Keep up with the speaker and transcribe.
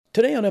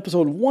Today on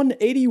episode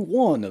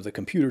 181 of the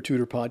Computer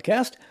Tutor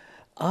Podcast,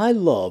 I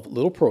love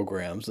little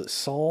programs that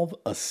solve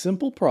a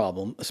simple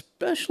problem,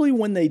 especially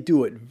when they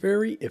do it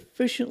very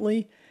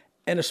efficiently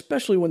and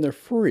especially when they're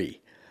free.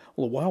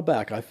 Well, a while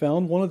back I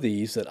found one of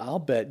these that I'll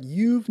bet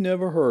you've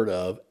never heard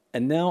of,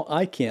 and now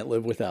I can't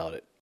live without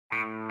it.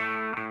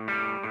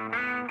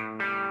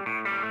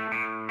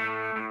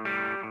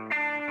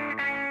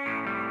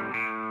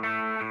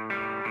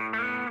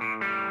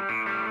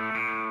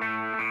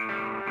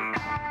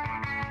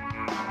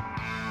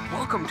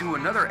 Welcome to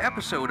another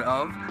episode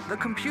of The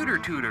Computer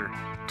Tutor.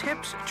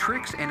 Tips,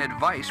 tricks, and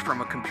advice from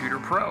a computer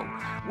pro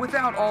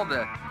without all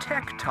the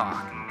tech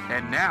talk.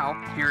 And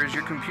now, here is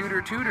your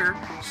computer tutor,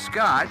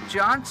 Scott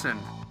Johnson.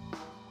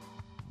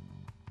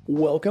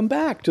 Welcome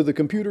back to the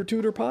Computer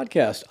Tutor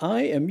Podcast.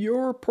 I am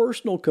your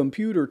personal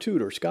computer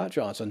tutor, Scott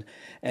Johnson,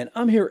 and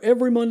I'm here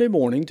every Monday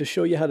morning to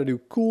show you how to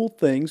do cool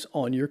things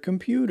on your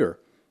computer.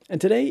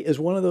 And today is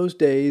one of those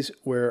days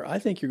where I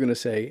think you're going to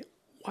say,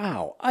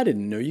 wow, I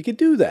didn't know you could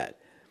do that.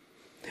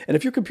 And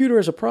if your computer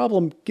has a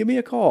problem, give me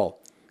a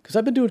call, because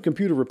I've been doing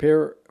computer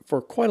repair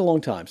for quite a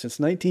long time, since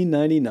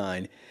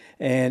 1999,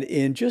 and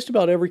in just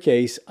about every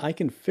case, I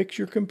can fix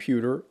your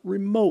computer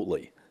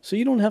remotely, so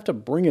you don't have to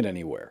bring it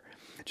anywhere.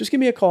 Just give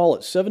me a call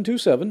at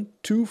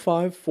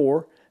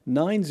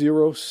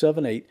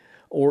 727-254-9078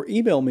 or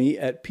email me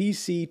at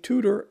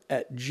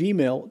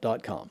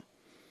pctutor@gmail.com.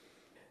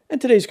 And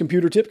today's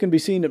computer tip can be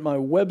seen at my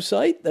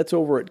website. That's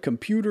over at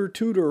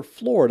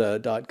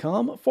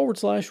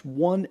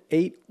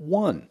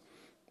computertutorflorida.com/181.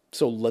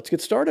 So let's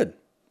get started.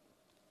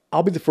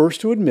 I'll be the first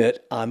to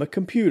admit I'm a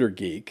computer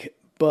geek,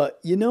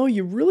 but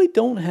you really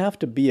don't have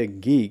to be a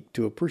geek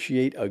to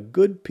appreciate a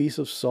good piece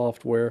of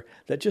software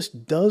that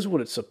just does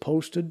what it's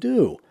supposed to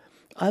do.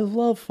 I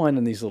love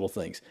finding these little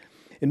things.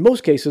 In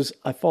most cases,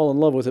 I fall in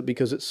love with it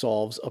because it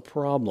solves a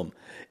problem.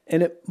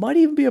 And it might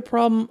even be a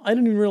problem I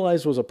didn't even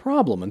realize was a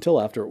problem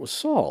until after it was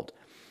solved.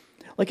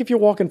 Like if you're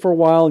walking for a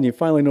while and you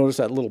finally notice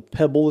that little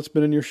pebble that's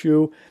been in your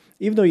shoe,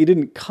 even though you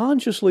didn't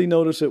consciously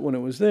notice it when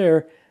it was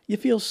there, you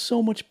feel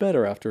so much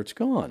better after it's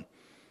gone.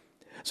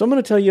 So I'm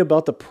going to tell you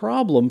about the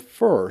problem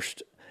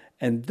first,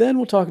 and then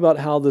we'll talk about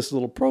how this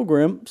little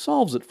program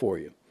solves it for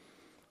you.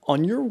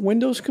 On your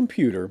Windows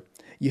computer,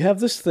 you have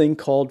this thing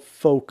called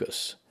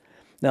Focus.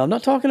 Now, I'm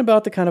not talking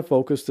about the kind of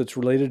focus that's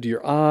related to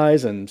your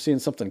eyes and seeing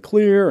something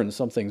clear and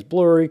something's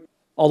blurry,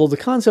 although the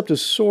concept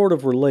is sort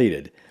of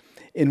related.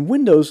 In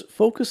Windows,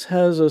 focus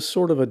has a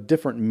sort of a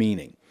different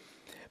meaning.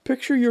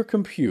 Picture your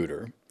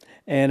computer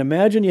and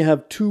imagine you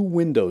have two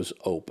windows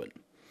open.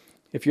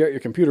 If you're at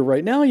your computer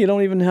right now, you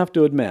don't even have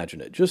to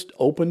imagine it. Just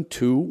open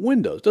two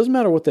windows. Doesn't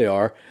matter what they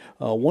are.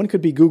 One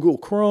could be Google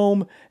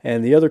Chrome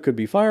and the other could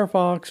be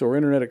Firefox or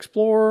Internet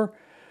Explorer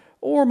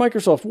or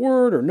Microsoft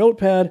Word or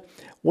Notepad.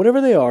 Whatever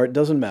they are, it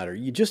doesn't matter.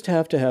 You just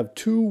have to have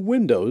two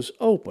windows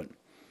open.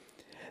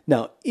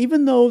 Now,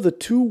 even though the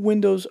two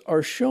windows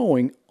are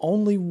showing,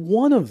 only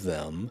one of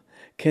them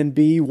can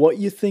be what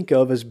you think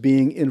of as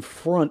being in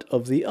front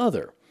of the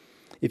other.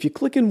 If you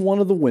click in one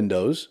of the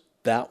windows,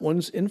 that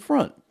one's in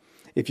front.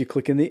 If you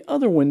click in the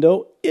other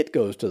window, it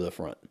goes to the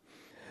front.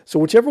 So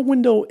whichever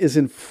window is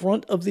in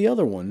front of the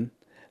other one,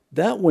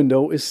 that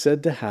window is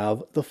said to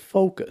have the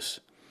focus.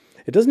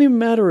 It doesn't even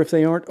matter if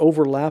they aren't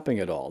overlapping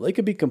at all. They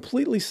could be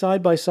completely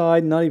side by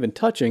side, not even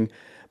touching,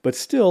 but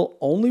still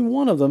only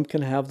one of them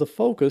can have the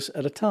focus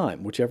at a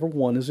time, whichever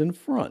one is in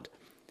front.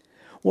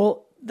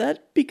 Well,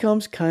 that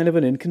becomes kind of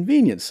an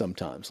inconvenience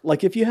sometimes.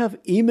 Like if you have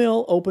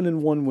email open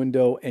in one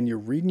window and you're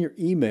reading your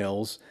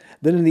emails,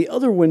 then in the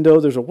other window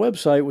there's a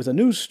website with a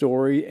news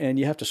story and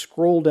you have to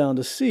scroll down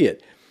to see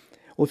it.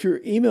 Well, if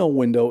your email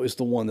window is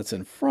the one that's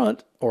in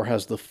front or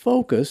has the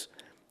focus,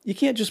 you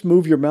can't just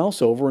move your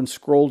mouse over and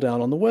scroll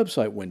down on the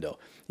website window.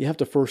 You have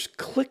to first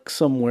click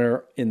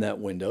somewhere in that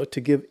window to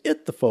give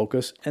it the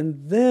focus,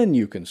 and then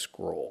you can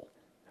scroll.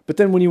 But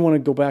then when you want to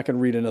go back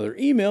and read another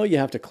email, you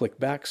have to click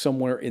back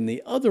somewhere in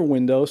the other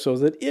window so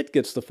that it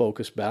gets the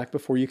focus back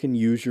before you can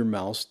use your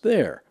mouse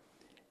there.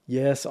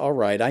 Yes, all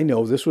right, I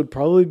know this would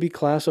probably be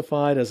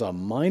classified as a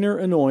minor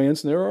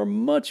annoyance, and there are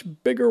much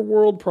bigger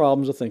world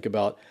problems to think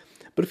about.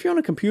 But if you're on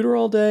a computer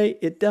all day,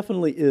 it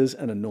definitely is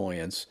an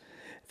annoyance.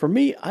 For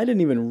me, I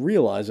didn't even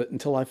realize it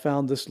until I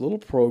found this little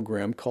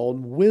program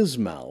called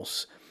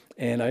WizMouse,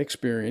 and I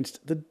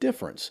experienced the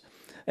difference.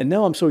 And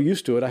now I'm so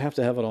used to it, I have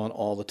to have it on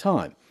all the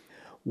time.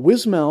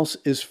 WizMouse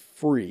is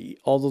free,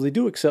 although they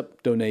do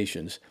accept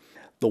donations.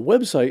 The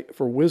website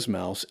for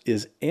WizMouse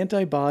is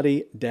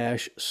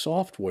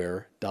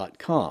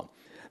antibody-software.com.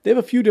 They have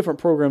a few different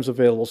programs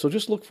available, so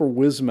just look for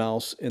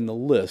WizMouse in the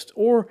list,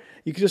 or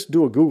you can just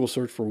do a Google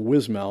search for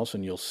WizMouse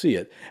and you'll see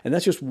it. And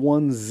that's just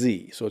one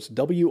Z, so it's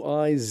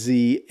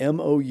WIZMOUSE,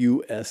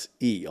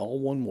 all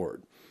one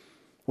word.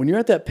 When you're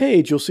at that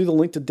page, you'll see the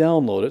link to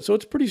download it, so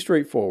it's pretty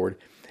straightforward.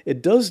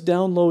 It does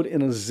download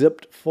in a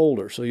zipped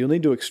folder, so you'll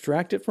need to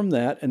extract it from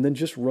that and then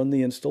just run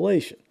the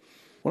installation.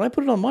 When I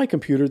put it on my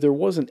computer, there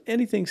wasn't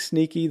anything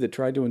sneaky that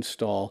tried to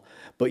install,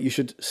 but you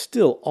should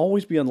still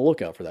always be on the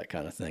lookout for that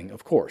kind of thing,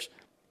 of course.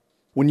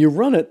 When you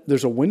run it,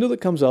 there's a window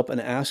that comes up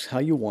and asks how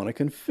you want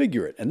to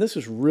configure it. And this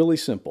is really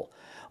simple.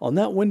 On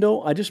that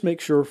window, I just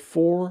make sure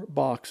 4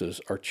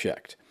 boxes are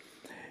checked.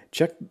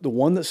 Check the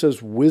one that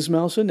says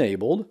WizMouse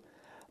enabled,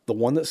 the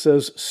one that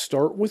says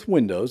start with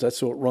Windows, that's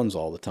so it runs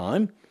all the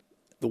time,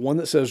 the one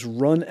that says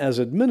run as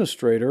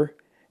administrator,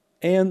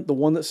 and the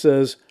one that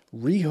says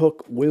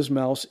rehook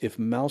WizMouse if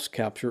mouse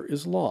capture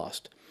is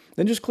lost.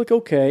 Then just click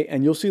OK,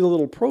 and you'll see the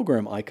little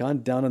program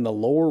icon down in the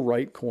lower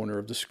right corner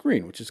of the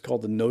screen, which is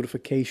called the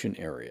notification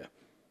area.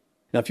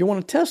 Now, if you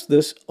want to test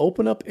this,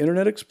 open up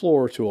Internet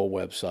Explorer to a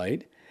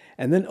website,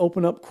 and then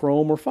open up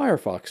Chrome or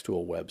Firefox to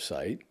a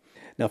website.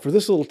 Now, for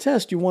this little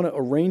test, you want to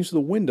arrange the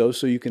windows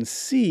so you can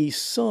see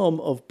some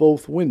of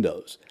both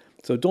windows.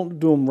 So don't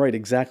do them right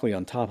exactly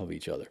on top of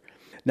each other.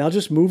 Now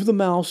just move the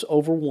mouse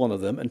over one of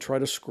them and try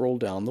to scroll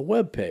down the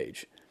web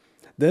page.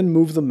 Then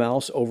move the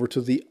mouse over to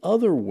the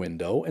other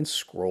window and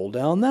scroll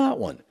down that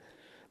one.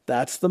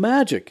 That's the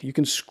magic. You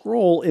can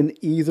scroll in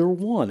either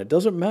one. It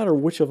doesn't matter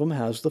which of them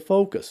has the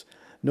focus.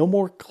 No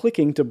more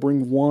clicking to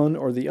bring one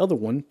or the other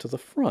one to the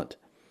front.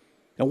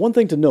 Now, one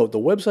thing to note, the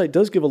website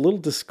does give a little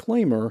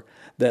disclaimer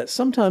that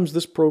sometimes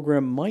this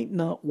program might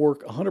not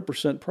work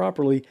 100%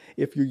 properly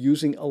if you're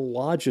using a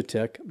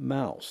Logitech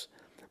mouse.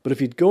 But if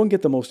you go and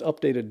get the most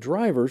updated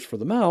drivers for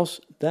the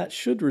mouse, that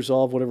should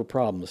resolve whatever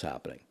problem is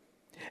happening.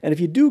 And if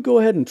you do go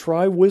ahead and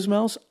try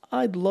WizMouse,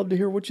 I'd love to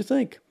hear what you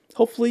think.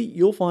 Hopefully,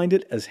 you'll find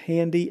it as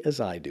handy as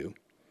I do.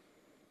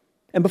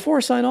 And before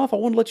I sign off, I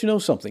want to let you know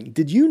something.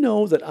 Did you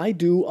know that I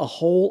do a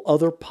whole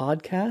other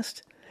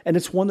podcast? And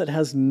it's one that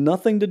has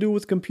nothing to do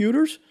with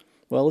computers?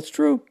 Well, it's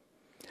true.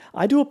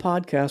 I do a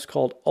podcast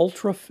called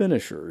Ultra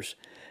Finishers,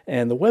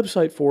 and the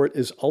website for it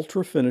is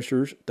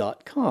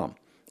ultrafinishers.com.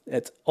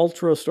 It's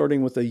Ultra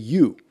starting with a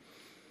U.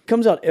 It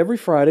comes out every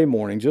Friday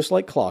morning, just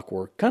like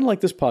clockwork, kind of like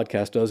this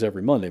podcast does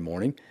every Monday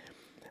morning.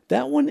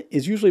 That one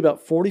is usually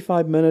about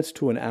 45 minutes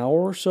to an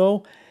hour or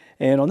so,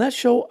 and on that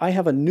show, I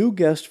have a new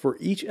guest for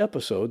each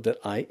episode that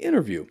I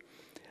interview.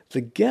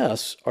 The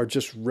guests are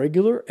just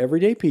regular,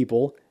 everyday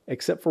people,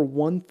 except for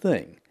one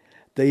thing.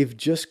 They've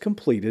just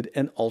completed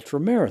an ultra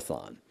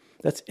marathon.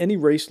 That's any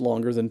race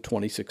longer than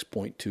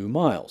 26.2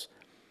 miles.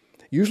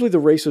 Usually the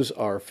races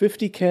are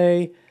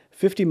 50K,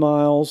 50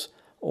 miles,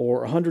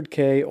 or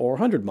 100K, or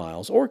 100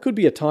 miles, or it could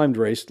be a timed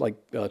race like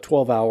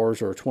 12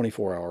 hours or a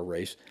 24-hour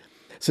race.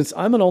 Since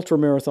I'm an ultra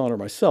marathoner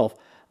myself,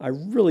 I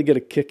really get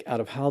a kick out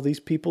of how these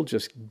people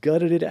just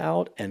gutted it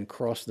out and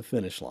crossed the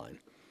finish line.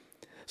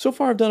 So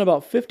far, I've done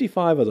about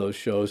 55 of those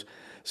shows,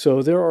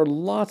 so there are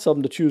lots of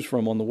them to choose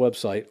from on the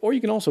website, or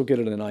you can also get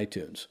it in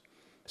iTunes.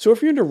 So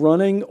if you're into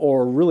running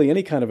or really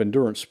any kind of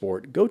endurance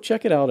sport, go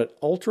check it out at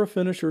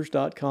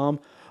ultrafinishers.com,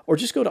 or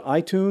just go to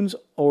iTunes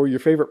or your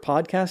favorite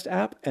podcast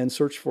app and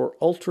search for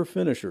Ultra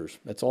Finishers.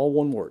 That's all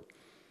one word.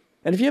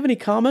 And if you have any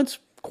comments,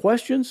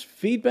 questions,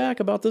 feedback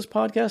about this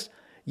podcast,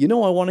 you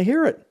know I want to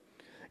hear it.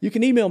 You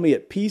can email me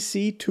at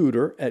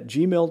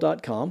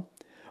pctutor@gmail.com,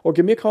 or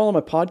give me a call on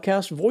my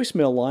podcast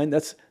voicemail line.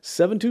 That's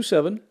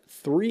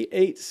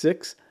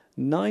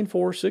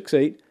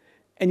 727-386-9468.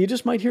 And you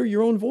just might hear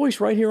your own voice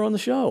right here on the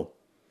show.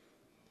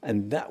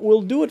 And that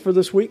will do it for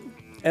this week.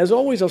 As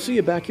always, I'll see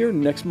you back here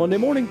next Monday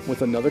morning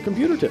with another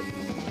computer tip.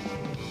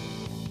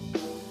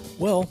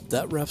 Well,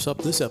 that wraps up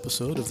this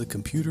episode of the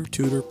Computer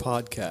Tutor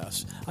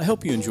Podcast. I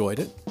hope you enjoyed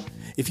it.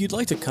 If you'd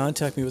like to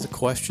contact me with a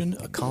question,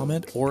 a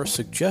comment, or a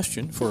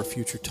suggestion for a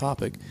future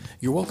topic,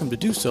 you're welcome to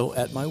do so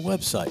at my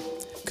website,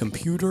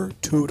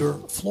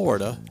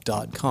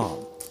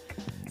 computertutorflorida.com.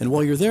 And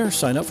while you're there,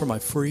 sign up for my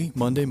free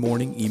Monday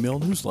morning email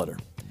newsletter.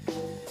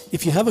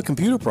 If you have a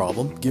computer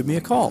problem, give me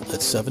a call at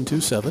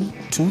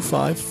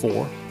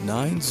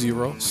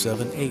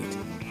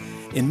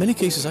 727-254-9078. In many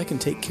cases, I can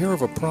take care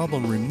of a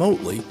problem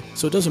remotely,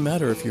 so it doesn't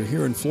matter if you're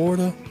here in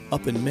Florida,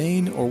 up in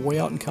Maine, or way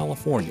out in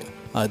California.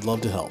 I'd love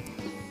to help.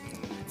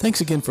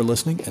 Thanks again for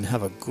listening, and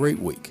have a great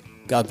week.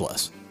 God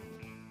bless.